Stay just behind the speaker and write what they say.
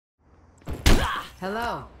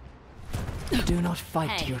Hello. Do not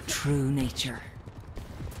fight your true nature.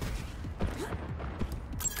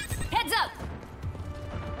 Heads up!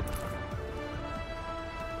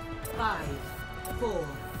 5, 4,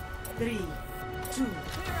 3, 2,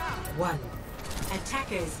 1.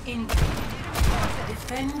 Attackers in.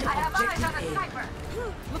 Defend objective A.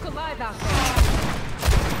 Look alive out there.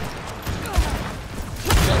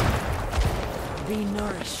 Be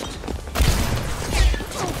nourished.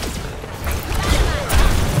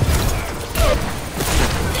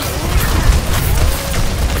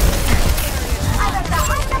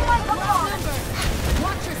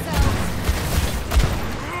 Watch yourselves.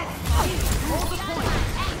 Hold the point.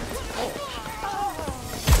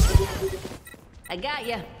 I got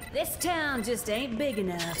ya. This town just ain't big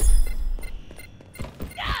enough.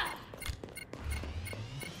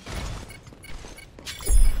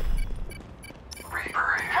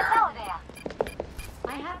 Hello there.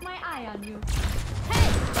 I have my eye on you.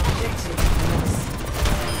 Objective lost.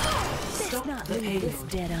 Stop Not the leave this payload.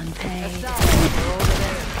 dead unpaid. Sure,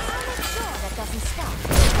 that doesn't stop.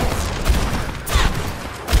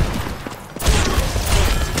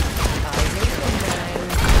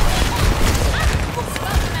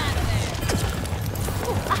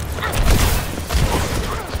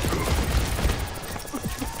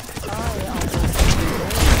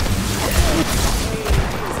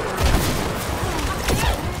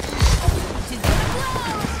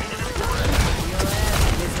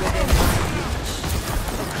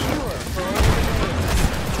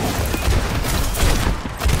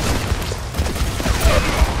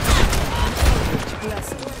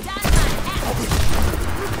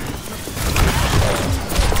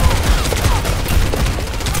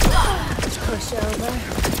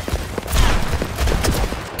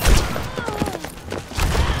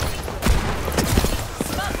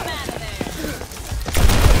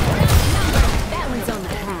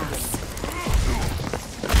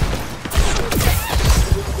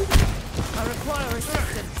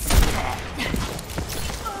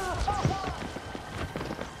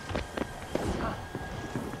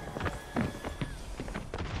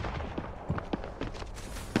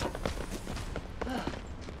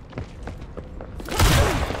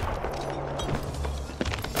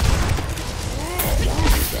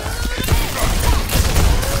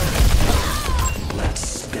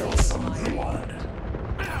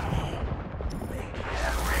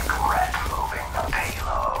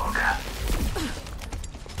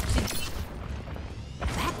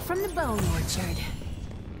 From the bone orchard.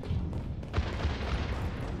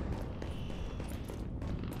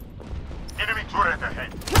 Enemy turret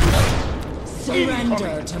ahead.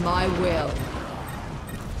 Surrender to my will.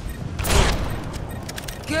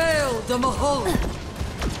 Gale the Mahal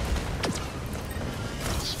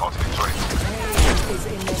Spotted a turret. is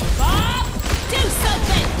in the Bob! Do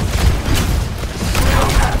something!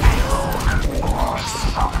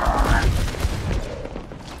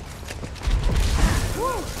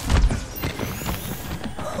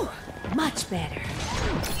 Much better.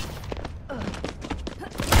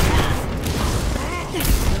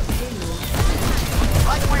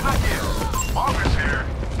 Right way back in. Margaret's here.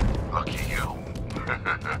 Lucky you.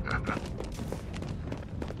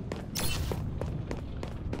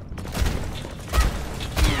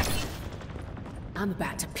 I'm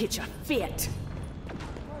about to pitch a fit.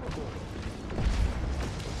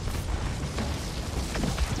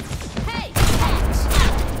 Hey!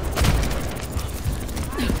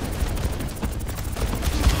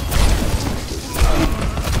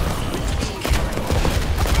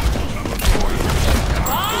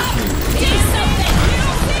 Bob! Do something!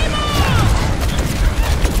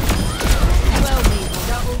 Well, me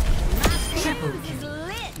double. My food is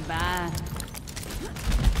lit. Bye.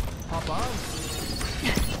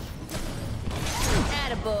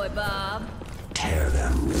 Attaboy, Bob. Tear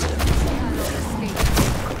them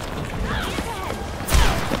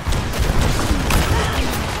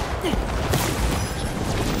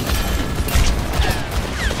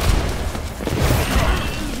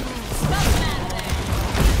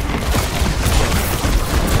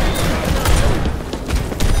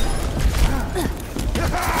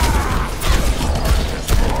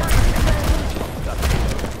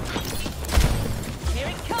Here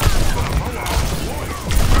it comes.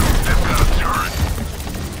 They've got a turret.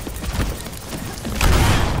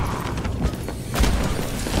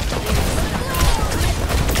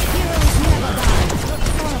 Heroes never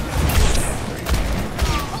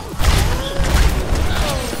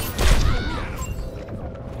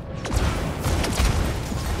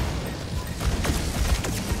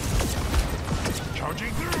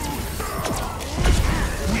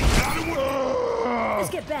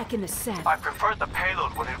back in the saddle. I preferred the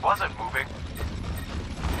payload when it wasn't moving.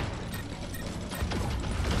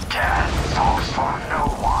 Gas talks for no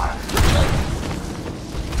one.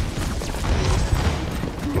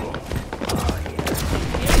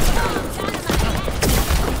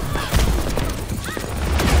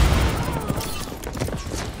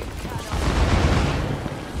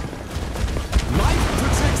 Life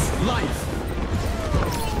protects life.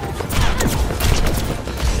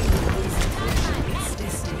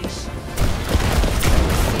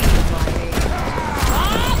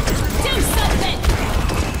 Do something!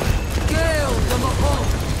 Gale the Mahal!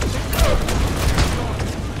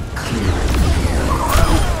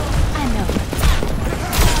 I know.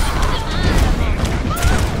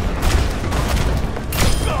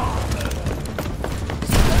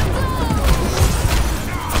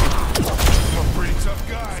 I'm a pretty tough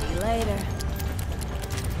guy. See you later.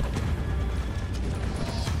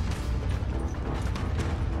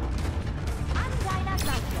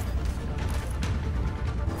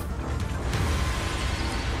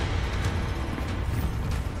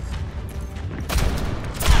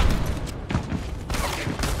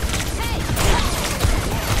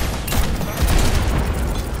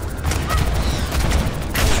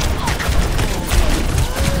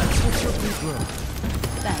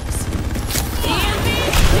 Thanks.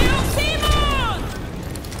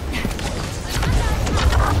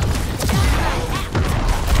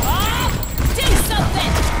 Do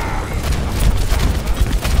something!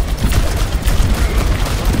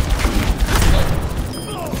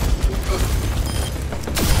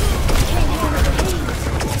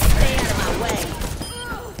 Stay out of my way.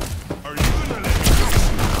 Are you gonna let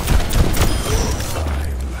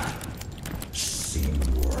Seen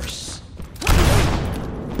worse.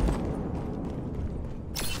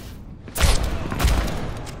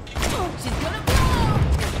 She's gonna blow!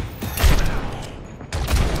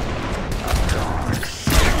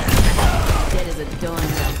 Dead as a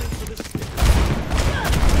doornail.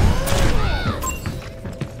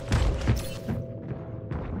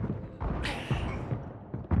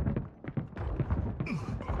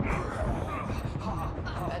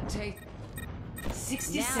 Take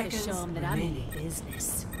 60 Now to seconds. show them that I'm in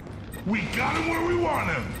business. We got him where we want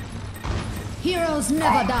him. Heroes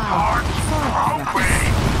never die.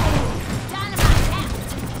 Dynamite out!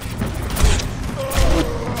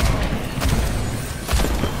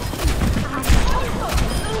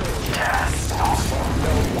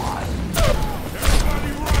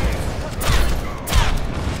 Everybody running.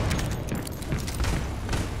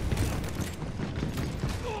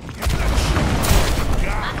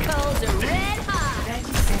 My coals are red hot!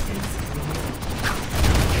 30 seconds.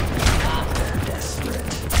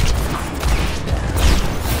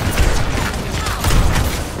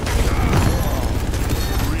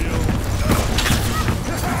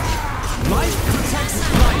 Life protects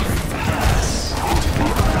life.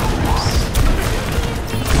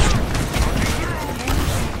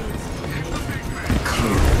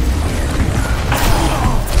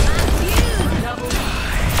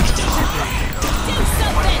 Do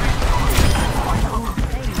something!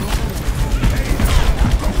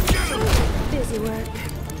 Busy work.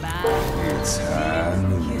 Bye.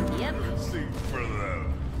 Yep. See further.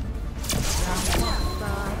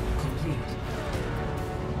 Complete.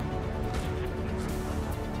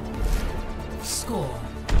 Score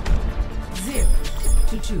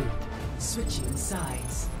 0-2. Switching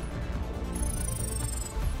sides.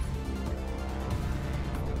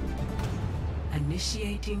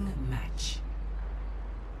 Initiating match.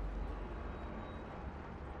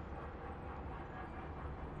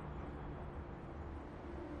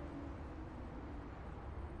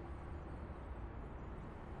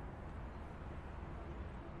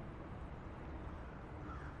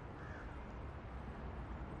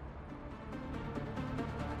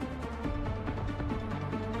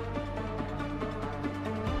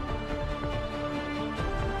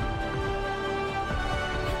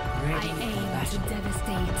 Ready I for aim to battle.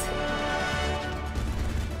 devastate.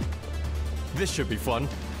 This should be fun.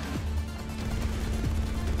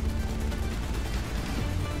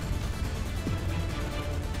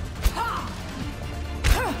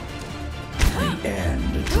 The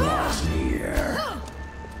end draws near.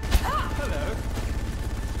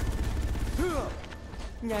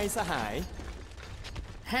 ไงสหาย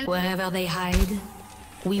Wherever they hide,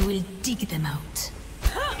 we will dig them out.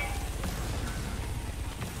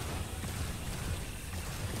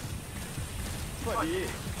 สวัสดี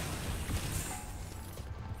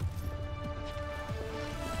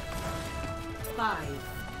 5,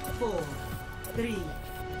 4, 3,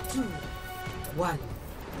 2, 1.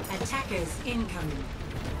 Attackers incoming.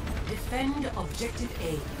 Defend objective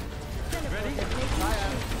A.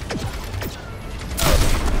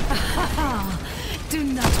 Do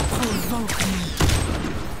not provoke me.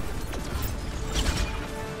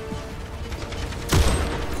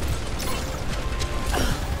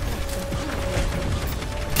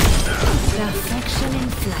 Perfection in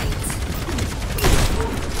flight.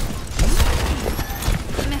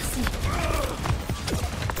 Merci.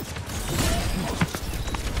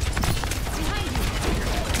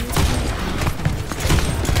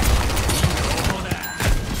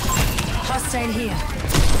 Hostile here.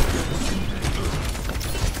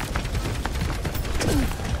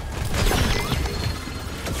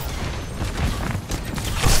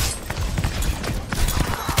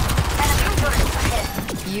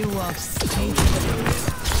 You are safe.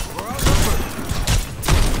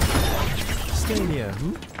 Stay near,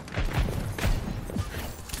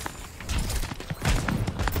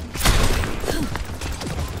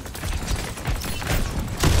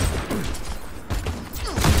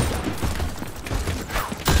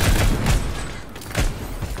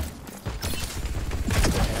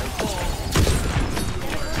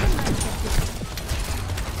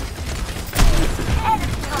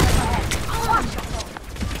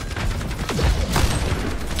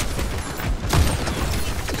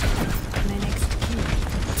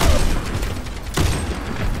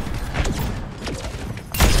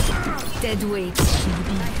 Dead weight should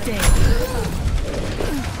be dead.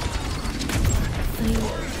 3,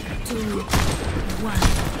 2, 1.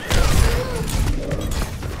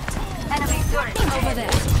 Enemy turret Over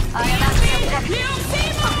there. I am at the objective.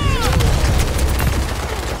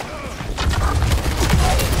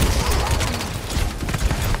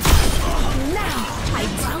 Now I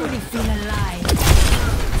truly feel alive.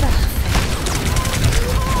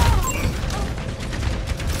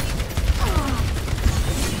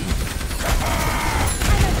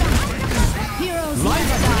 Heroes Life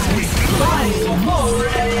never die.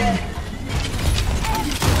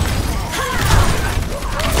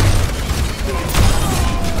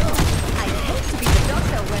 I hate to be the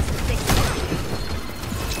doctor who has to fix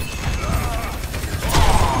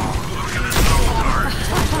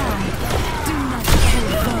Do not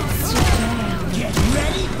provoke me. Get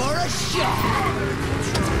ready for a shot!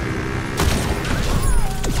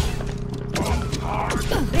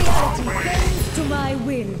 Reality bends to my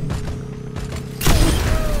will.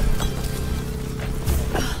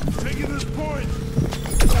 Taking this point.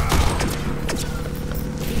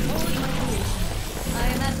 I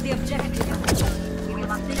am at the objective.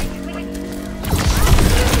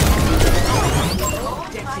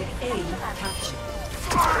 Objective A captured.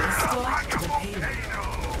 Restore the payload.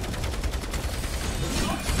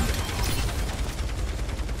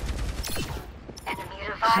 Enemy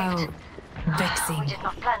How revived. vexing. We did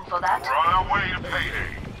not plan for that. We're on our way to payday.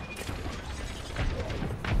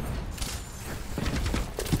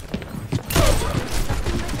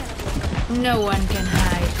 No one can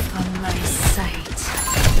hide from my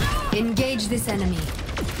sight. Engage this enemy.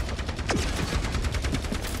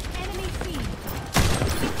 Enemy seen.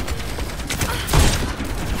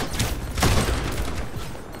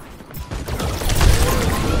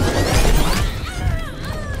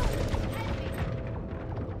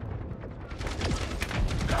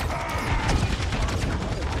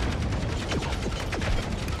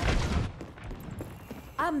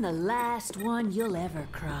 I'm the last one you'll ever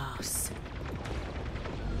cross.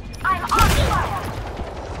 I'm on fire.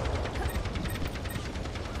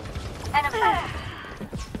 Enemy.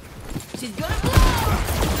 She's gonna blow!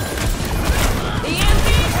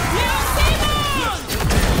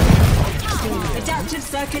 Adaptive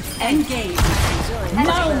circuits engaged.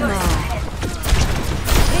 Enemy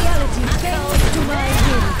Reality bends to my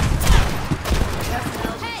will.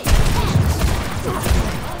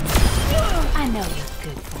 I know you're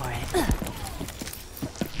good for it.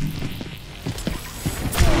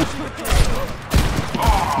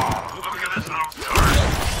 Look at this little turret.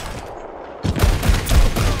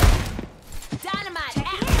 Dynamite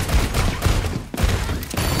out!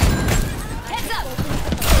 Heads up!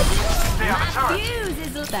 They have a turret. Fuse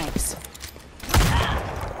is... Thanks.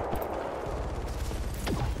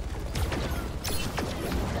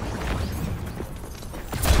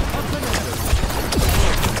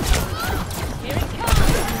 Here it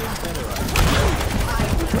comes!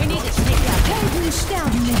 We need to take that.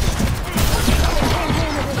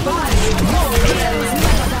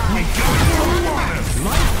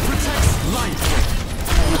 Life protects life.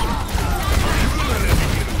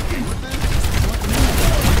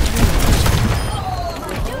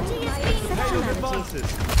 Duty is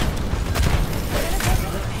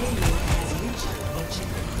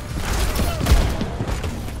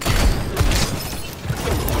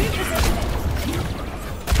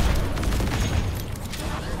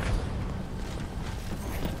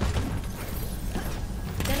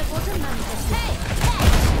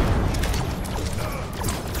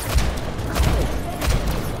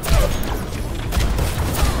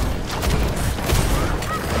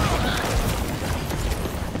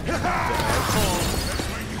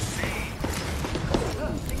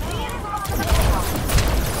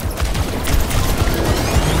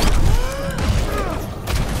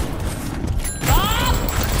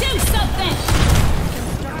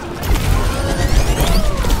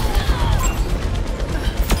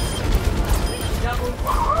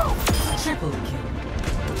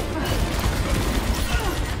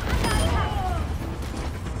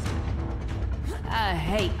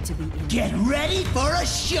hate to be in. Get ready for a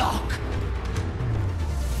shock!